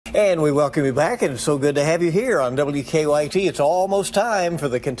And we welcome you back, and it's so good to have you here on WKYT. It's almost time for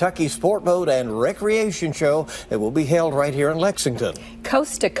the Kentucky Sport Boat and Recreation Show that will be held right here in Lexington.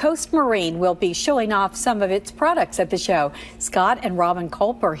 Coast to Coast Marine will be showing off some of its products at the show. Scott and Robin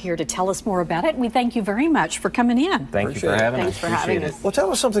Kolp are here to tell us more about it. We thank you very much for coming in. Thank you for having us. Thanks for having us. Well,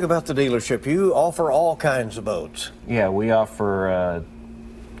 tell us something about the dealership. You offer all kinds of boats. Yeah, we offer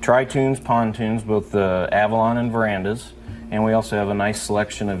tri-tunes, pontoons, both the Avalon and verandas. And we also have a nice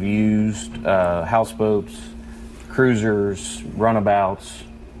selection of used houseboats, cruisers, runabouts,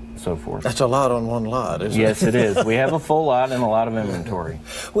 so forth. That's a lot on one lot, isn't it? Yes, it is. We have a full lot and a lot of inventory.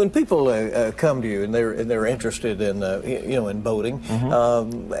 When people come to you and they're interested in in boating,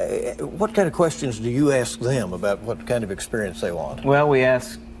 what kind of questions do you ask them about what kind of experience they want? Well, we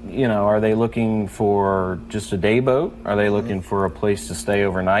ask, are they looking for just a day boat? Are they looking for a place to stay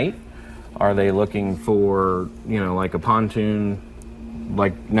overnight? Are they looking for, like a pontoon?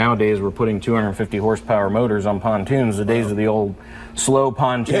 Like nowadays, we're putting 250 horsepower motors on pontoons. The days of the old slow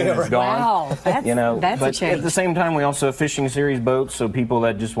pontoon is gone. Wow, that's but a change. At the same time, we also have fishing series boats, so people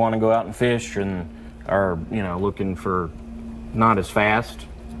that just want to go out and fish and are, looking for not as fast.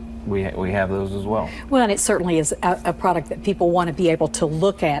 We have those as well. Well, and it certainly is a product that people want to be able to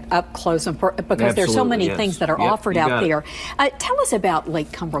look at up close and because there's so many things that are offered out there. Tell us about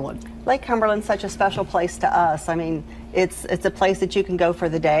Lake Cumberland. Lake Cumberland's such a special place to us. I mean, it's a place that you can go for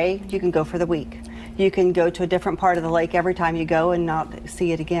the day, you can go for the week. You can go to a different part of the lake every time you go and not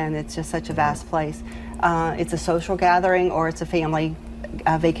see it again. It's just such a vast place. It's a social gathering or it's a family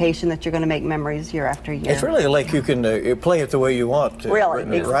vacation that you're going to make memories year after year. It's really a lake you can play it the way you want to.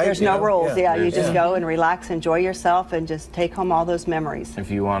 Really, right? There's no rules. You just go and relax, enjoy yourself, and just take home all those memories. If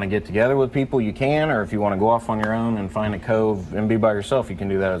you want to get together with people, you can, or if you want to go off on your own and find a cove and be by yourself, you can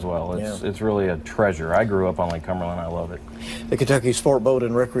do that as well. It's really a treasure. I grew up on Lake Cumberland. I love it. The Kentucky Sport Boat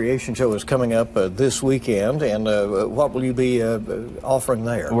and Recreation Show is coming up this weekend, and what will you be offering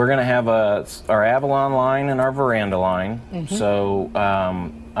there? We're going to have our Avalon line and our veranda line. So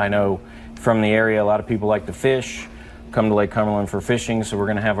I know from the area a lot of people like to fish, come to Lake Cumberland for fishing, so we're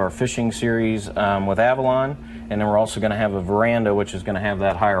going to have our fishing series with Avalon, and then we're also going to have a veranda which is going to have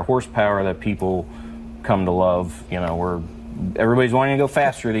that higher horsepower that people come to love. Everybody's wanting to go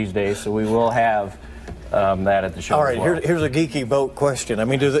faster these days, so we will have that at the show. All right, as well. here's a geeky boat question. I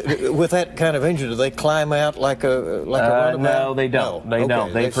mean, with that kind of engine, do they climb out like a runabout? No, they don't. No. They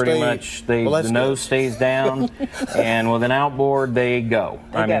don't. They pretty much the nose stays down, and with an outboard, they go.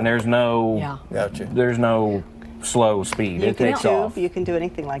 I mean, there's no there's no slow speed. It takes off. You can do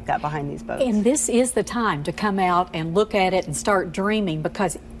anything like that behind these boats. And this is the time to come out and look at it and start dreaming,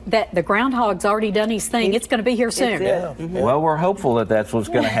 because the groundhog's already done his thing. It's going to be here soon. Well, we're hopeful that that's what's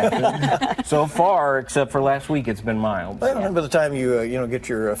going to happen. So far, except for last week, it's been mild. Well, by the time you get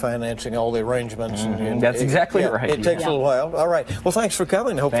your financing, all the arrangements, and that's exactly right. It takes a little while. All right. Well, thanks for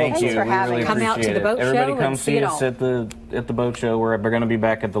coming. Thank you. Thanks for having us. Come out to the boat show. Everybody come see us at the boat show. We're going to be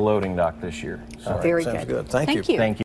back at the loading dock this year. So. Very Sounds good. Thank you. Thank you.